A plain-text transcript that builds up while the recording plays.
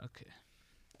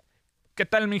¿Qué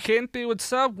tal, mi gente?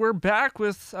 What's up? We're back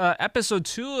with episode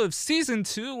 2 of season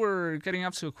 2. We're getting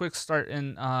off to a quick start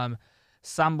in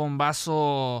San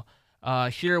Bombazo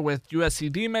here with USC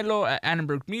Dímelo at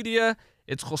Annenberg Media.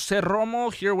 It's Jose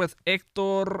Romo here with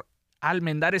Hector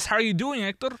Almendares. How are you doing,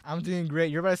 Hector? I'm doing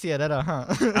great. You're about to say Herrera, huh?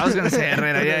 I was going to say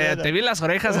Herrera. Yeah. Te vi las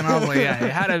orejas and I was like, yeah,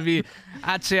 it had to be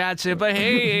HH. But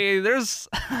hey, there's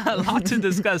a lot to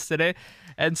discuss today.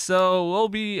 And so we'll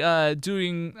be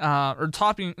talking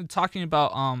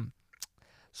about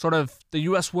sort of the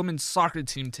U.S. women's soccer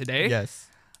team today. Yes.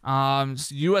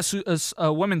 U.S.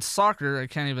 women's soccer. I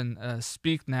can't even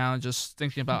speak now. Just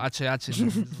thinking about HH. Like,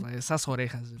 esas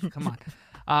orejas. Come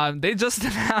on. They just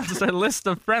announced a list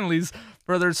of friendlies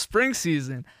for their spring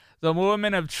season. The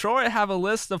women of Troy have a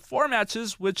list of 4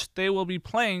 matches which they will be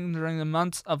playing during the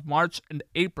months of March and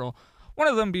April. One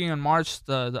of them being in March,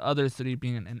 the other 3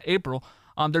 being in April.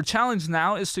 Their challenge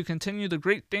now is to continue the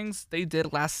great things they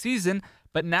did last season,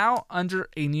 but now under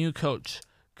a new coach.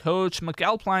 Coach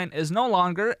McAlpine is no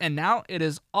longer, and now it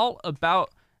is all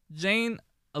about Jane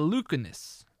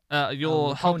Alukonis.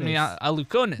 You'll help me out.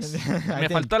 Alukonis. Me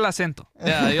faltó el acento.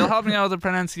 Yeah, you'll help me out with the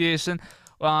pronunciation.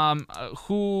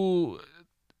 Who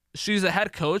she's a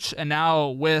head coach, and now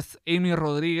with Amy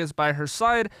Rodriguez by her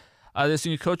side, this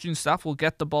new coaching staff will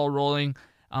get the ball rolling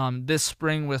this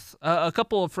spring with a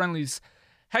couple of friendlies.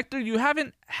 Hector, you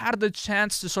haven't had the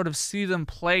chance to sort of see them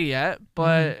play yet,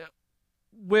 but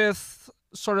with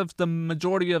sort of the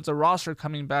majority of the roster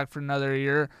coming back for another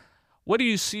year, what do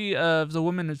you see of the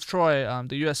women of Troy,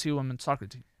 the USC women's soccer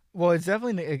team? Well, it's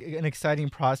definitely an exciting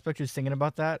prospect. Just thinking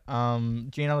about that.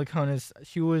 Jane Alukonis,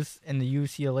 she was in the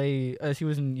UCLA. She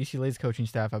was in UCLA's coaching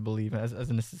staff, I believe, as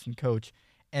an assistant coach.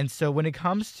 And so when it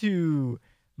comes to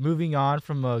moving on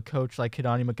from a coach like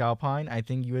Kidani McAlpine, I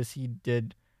think USC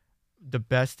did the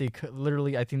best they could.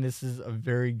 Literally, I think this is a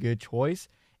very good choice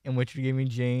in which you're giving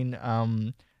Jane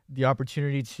the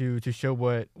opportunity to show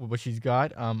what she's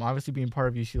got. Obviously, being part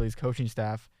of UCLA's coaching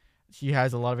staff, she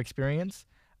has a lot of experience,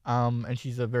 and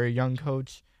she's a very young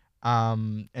coach,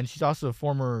 and she's also a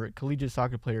former collegiate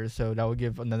soccer player, so that will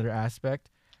give another aspect.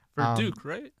 For Duke,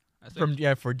 right?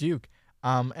 For Duke.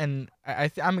 And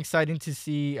I'm excited to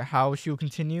see how she'll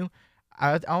continue.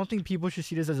 I don't think people should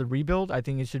see this as a rebuild. I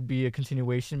think it should be a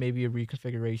continuation, maybe a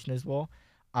reconfiguration as well,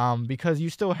 because you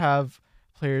still have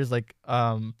players like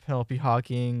Penelope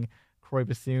Hawking, Croy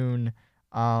Bethune,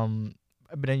 but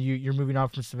then you're moving on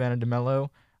from Savannah DeMello,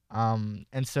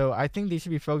 and so I think they should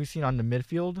be focusing on the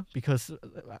midfield because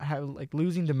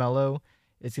losing DeMello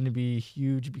is going to be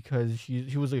huge because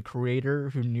she was a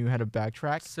creator who knew how to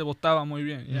backtrack. Se botaba muy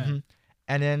bien, yeah. Mm-hmm.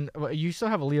 And then you still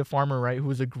have Aaliyah Farmer, right, who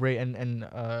was a great, and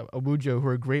Awujo, who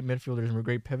are great midfielders and were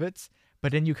great pivots.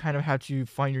 But then you kind of have to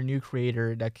find your new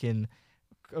creator that can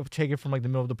take it from like the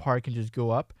middle of the park and just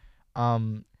go up.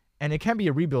 And it can be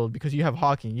a rebuild because you have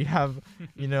Hawking, you have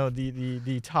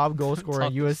the top goal scorer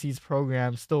in USC's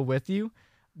program still with you,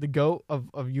 the GOAT of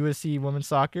USC women's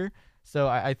soccer. So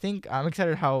I think I'm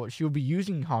excited how she will be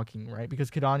using Hawking, right? Because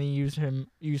Kidani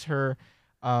used her.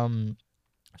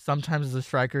 Sometimes as a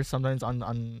striker, sometimes on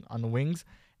the wings,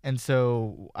 and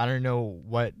so I don't know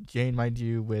what Jane might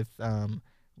do with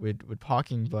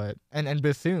Hawking, but and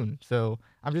Bethune. So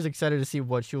I'm just excited to see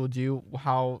what she will do,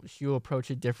 how she will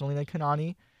approach it differently than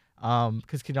Kidani,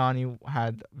 because Kidani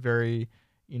had very,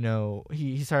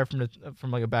 he started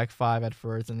from like a back 5 at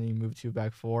first, and then he moved to a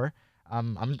back 4.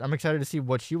 I'm excited to see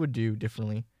what she would do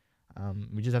differently.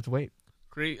 We just have to wait.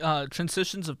 Great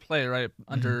transitions of play, right,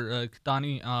 under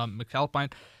Kidani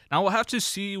McAlpine. Now we'll have to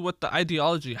see what the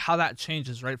ideology, how that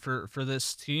changes, right, for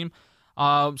this team.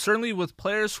 Certainly with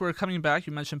players who are coming back,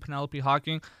 you mentioned Penelope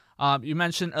Hawking. You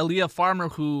mentioned Aaliyah Farmer,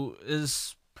 who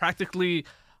is practically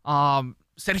Sergio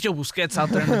Busquets out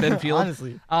there in the midfield.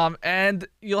 Honestly. And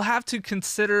you'll have to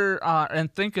consider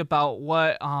and think about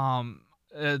what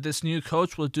this new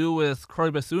coach will do with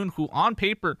Croy Bethune, who on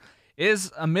paper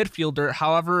is a midfielder,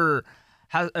 however,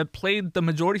 has played the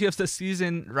majority of the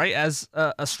season, right, as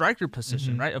a striker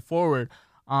position, right, a forward.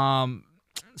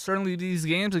 Certainly these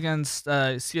games against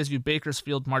CSU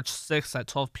Bakersfield, March 6th at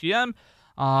 12 p.m.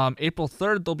 April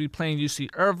 3rd, they'll be playing UC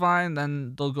Irvine.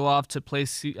 Then they'll go off to play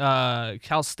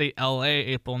Cal State LA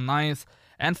April 9th.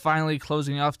 And finally,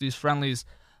 closing off these friendlies,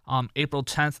 April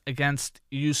 10th against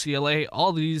UCLA.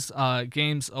 All these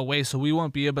games away, so we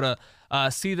won't be able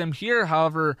to see them here.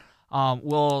 However,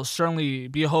 we'll certainly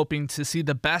be hoping to see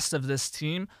the best of this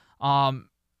team.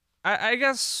 I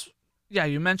guess, yeah,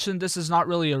 you mentioned this is not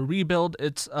really a rebuild.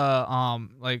 It's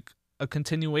like a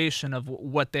continuation of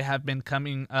what they have been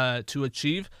coming to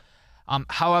achieve.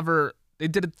 However, they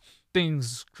did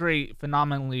things great,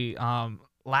 phenomenally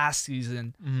last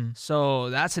season. Mm-hmm. So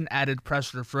that's an added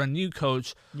pressure for a new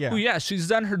coach. Yeah. Who, yeah, she's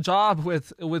done her job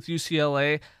with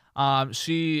UCLA.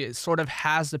 She sort of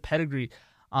has the pedigree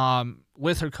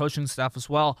with her coaching staff as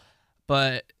well.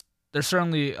 But there's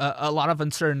certainly a lot of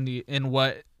uncertainty in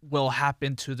what will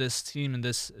happen to this team in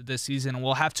this season. And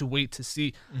we'll have to wait to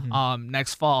see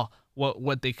next fall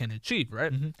what they can achieve,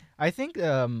 right? Mm-hmm. I think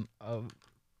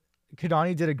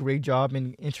Kadani did a great job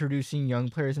in introducing young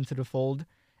players into the fold,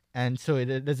 and so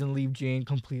it doesn't leave Jane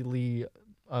completely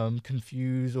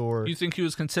confused. Or you think he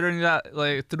was considering that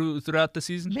like throughout the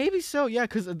season? Maybe so, yeah,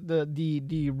 because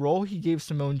the role he gave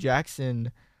Simone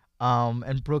Jackson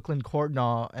and Brooklyn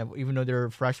Courtnall, even though they're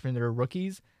freshmen, they're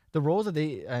rookies, the roles that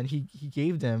he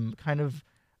gave them kind of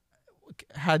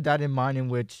had that in mind, in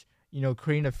which,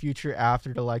 creating a future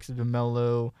after the likes of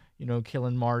DeMello,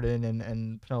 Killen Martin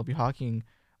and Penelope Hawking.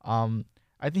 I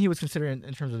think he was considering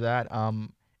in terms of that.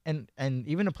 And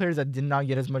even the players that did not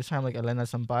get as much time, like Elena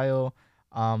Sampaio,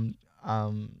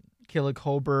 Kayla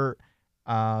Colbert,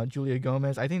 Julia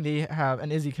Gomez, I think they have,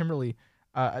 and Izzy Kimberly,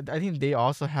 I think they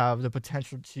also have the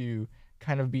potential to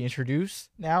kind of be introduced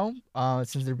now,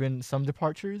 since there have been some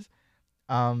departures.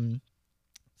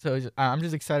 So I'm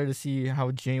just excited to see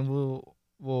how Jane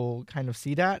will kind of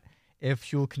see that, if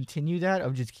she will continue that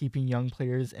of just keeping young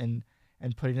players and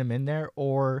putting them in there,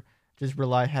 or just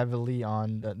rely heavily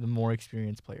on the more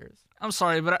experienced players. I'm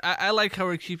sorry, but I like how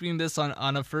we're keeping this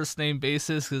on a first name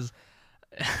basis, because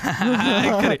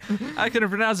I couldn't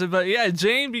pronounce it. But yeah,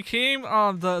 Jane became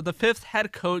the fifth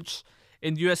head coach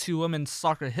in USC women's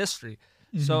soccer history.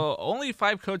 Mm-hmm. So only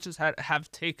 5 coaches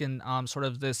have taken sort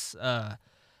of this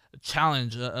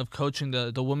challenge of coaching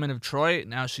the women of Troy.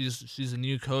 Now she's a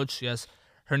new coach. She has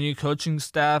her new coaching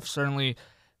staff. Certainly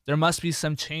there must be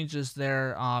some changes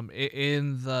there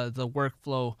in the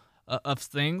workflow of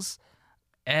things.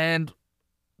 And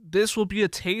this will be a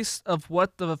taste of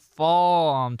what the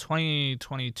fall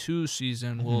 2022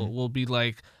 season will be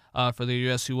like for the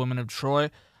USC Women of Troy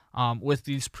with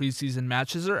these preseason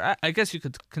matches. Or I guess you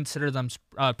could consider them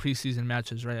preseason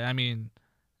matches, right? I mean,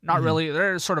 not really.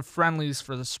 They're sort of friendlies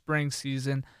for the spring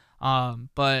season.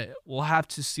 But we'll have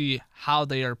to see how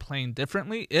they are playing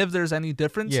differently, if there's any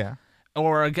difference. Yeah.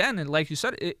 Or again, and like you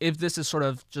said, if this is sort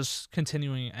of just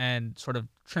continuing and sort of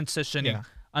transitioning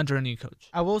under a new coach.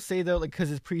 I will say though, like,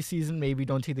 because it's preseason, maybe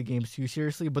don't take the games too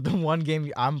seriously. But the one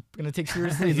game I'm gonna take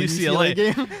seriously is the UCLA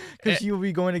game, because she will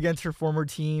be going against her former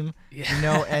team.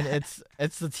 Yeah. And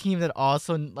it's the team that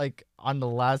also, like, on the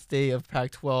last day of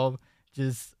Pac-12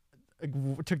 just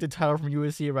took the title from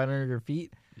USC right under their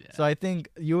feet. Yeah. So I think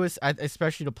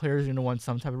especially the players, are gonna want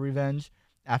some type of revenge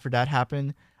after that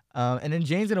happened. And then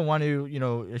Jane's gonna want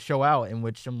to, show out, in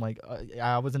which I'm like,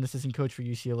 I was an assistant coach for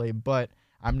UCLA, but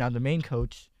I'm now the main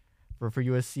coach for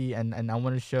USC, and I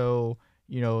want to show,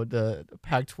 the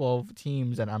Pac-12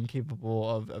 teams that I'm capable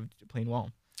of playing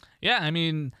well. Yeah, I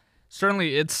mean,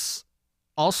 certainly it's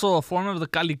also a form of the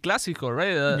Cali Clásico,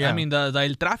 right? I mean, the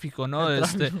El Tráfico, no?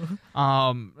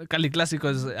 Cali Clásico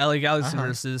is LA Galaxy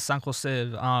versus San Jose,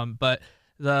 but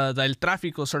the El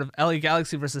Tráfico, sort of LA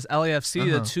Galaxy versus LAFC,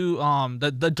 the two,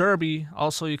 the derby,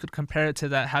 also you could compare it to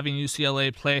that, having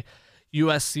UCLA play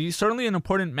USC. Certainly an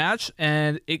important match,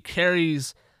 and it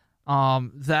carries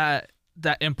that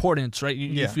importance, right?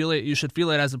 You feel it, you should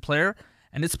feel it as a player,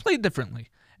 and it's played differently.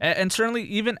 And certainly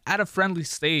even at a friendly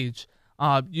stage,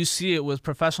 you see it with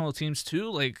professional teams too.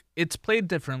 Like, it's played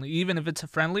differently. Even if it's a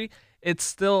friendly, it's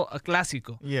still a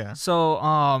clásico. Yeah. So,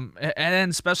 and then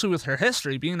especially with her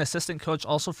history, being an assistant coach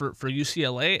also for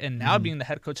UCLA, and now being the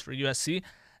head coach for USC,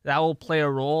 that will play a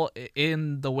role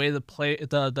in the way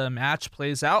the match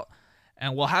plays out.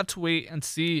 And we'll have to wait and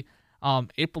see.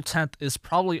 April 10th is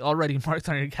probably already marked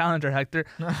on your calendar, Hector.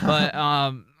 But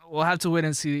we'll have to wait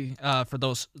and see for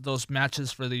those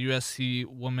matches for the USC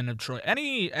Women of Troy.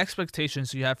 Any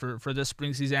expectations you have for this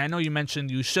spring season? I know you mentioned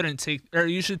you should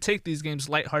take these games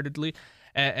lightheartedly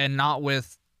and not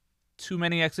with too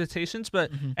many expectations. But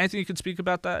anything you could speak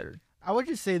about that? I would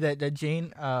just say that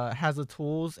Jane has the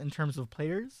tools in terms of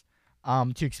players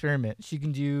to experiment. She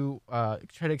can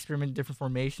try to experiment different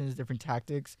formations, different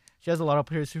tactics. She has a lot of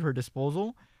players to her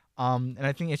disposal, and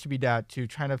I think it should be that, to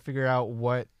trying to figure out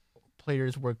what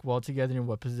players work well together in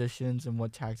what positions and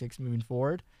what tactics moving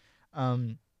forward.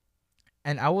 And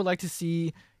I would like to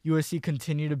see USC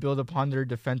continue to build upon their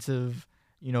defensive,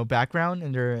 background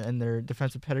and their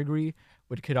defensive pedigree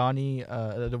with Kadani,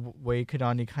 the way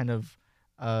Kadani kind of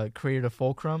created a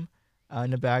fulcrum in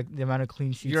the back, the amount of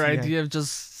clean sheets. Your idea of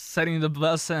just setting the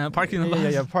bus and parking the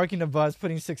bus. Yeah, parking the bus,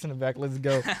 putting 6 in the back, let's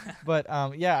go. But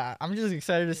I'm just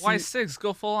excited to see. Why 6?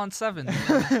 Go full on 7.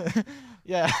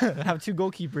 Yeah, have 2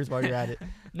 goalkeepers while you're at it.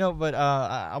 No, but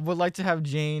I would like to have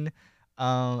Jane,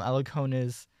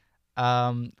 Alukonis,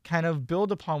 kind of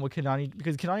build upon what Kanani,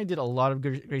 because Kanani did a lot of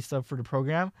great stuff for the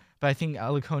program, but I think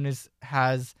Alukonis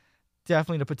has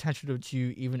definitely the potential to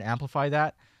even amplify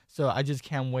that. So I just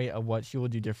can't wait of what she will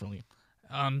do differently.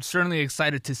 I'm certainly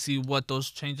excited to see what those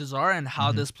changes are and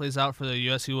how this plays out for the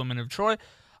USC Women of Troy,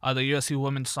 the USC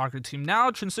women's soccer team.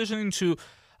 Now transitioning to,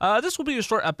 this will be a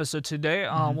short episode today.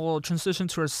 We'll transition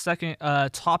to our second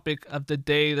topic of the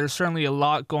day. There's certainly a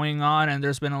lot going on, and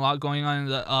there's been a lot going on in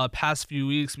the past few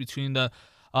weeks between the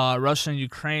Russia and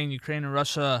Ukraine and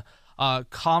Russia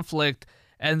conflict.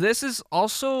 And this is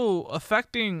also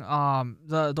affecting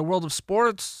the world of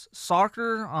sports,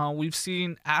 soccer. We've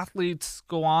seen athletes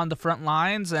go on the front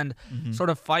lines and sort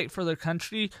of fight for their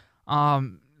country.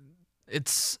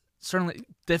 It's certainly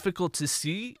difficult to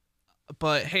see,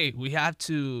 but hey, we had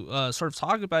to sort of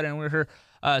talk about it, and we're here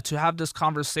to have this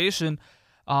conversation.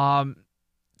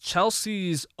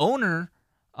 Chelsea's owner,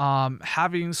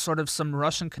 having sort of some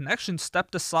Russian connections,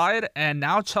 stepped aside, and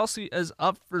now Chelsea is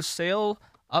up for sale,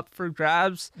 up for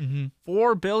grabs,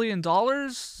 $4 billion.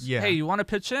 Yeah. Hey, you want to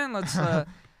pitch in? Let's.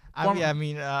 I'm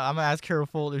gonna ask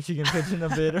Carol if she can pitch in a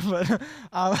bit,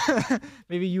 but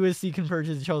maybe USC can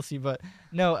purchase Chelsea. But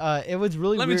no, it was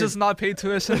really. Let weird. me just not pay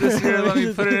tuition this year. Let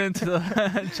me put it into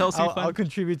the Chelsea fund. I'll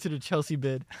contribute to the Chelsea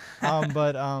bid.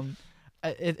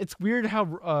 It's weird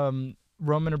how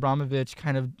Roman Abramovich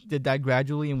kind of did that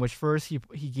gradually, in which first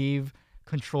he gave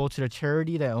control to the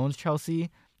charity that owns Chelsea.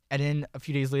 And then a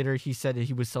few days later, he said that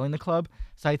he was selling the club.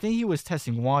 So I think he was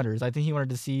testing waters. I think he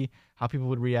wanted to see how people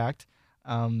would react,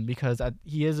 because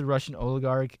he is a Russian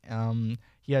oligarch.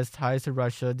 He has ties to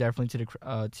Russia, definitely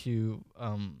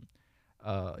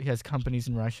he has companies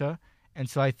in Russia, and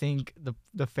so I think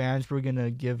the fans were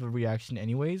gonna give a reaction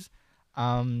anyways.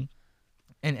 And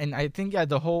I think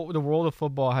the world of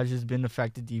football has just been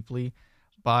affected deeply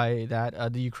by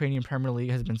that. The Ukrainian Premier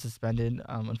League has been suspended,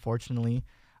 unfortunately.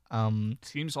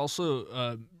 Teams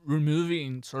also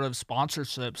removing sort of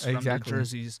sponsorships from their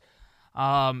jerseys.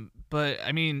 But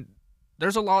I mean,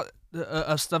 there's a lot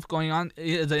of stuff going on.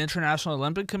 The International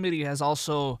Olympic Committee has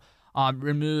also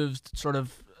removed sort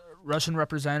of Russian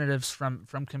representatives from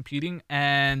competing,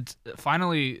 and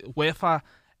finally UEFA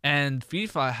and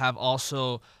FIFA have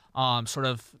also sort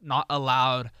of not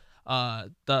allowed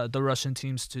the Russian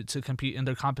teams to compete in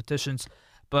their competitions.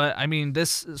 But I mean,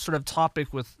 this sort of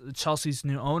topic with Chelsea's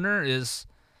new owner is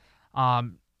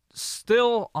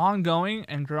still ongoing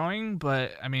and growing.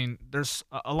 But I mean, there's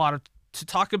a lot to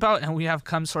talk about, and we have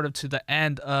come sort of to the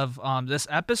end of this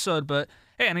episode. But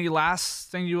hey, any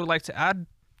last thing you would like to add?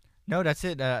 No, that's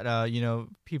it.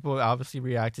 People obviously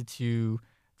reacted to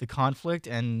the conflict,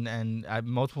 and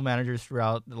multiple managers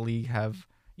throughout the league have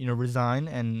resigned,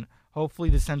 and hopefully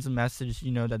this sends a message,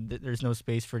 that there's no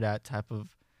space for that type of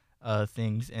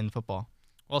things in football.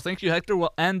 Well, thank you, Hector.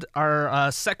 We'll end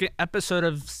our second episode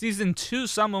of Season 2,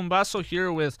 San Bombazo,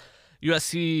 here with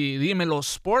USC Dímelo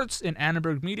Sports in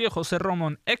Annenberg Media, Jose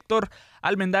Ramon, Hector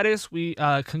Almendares. We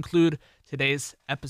conclude today's episode.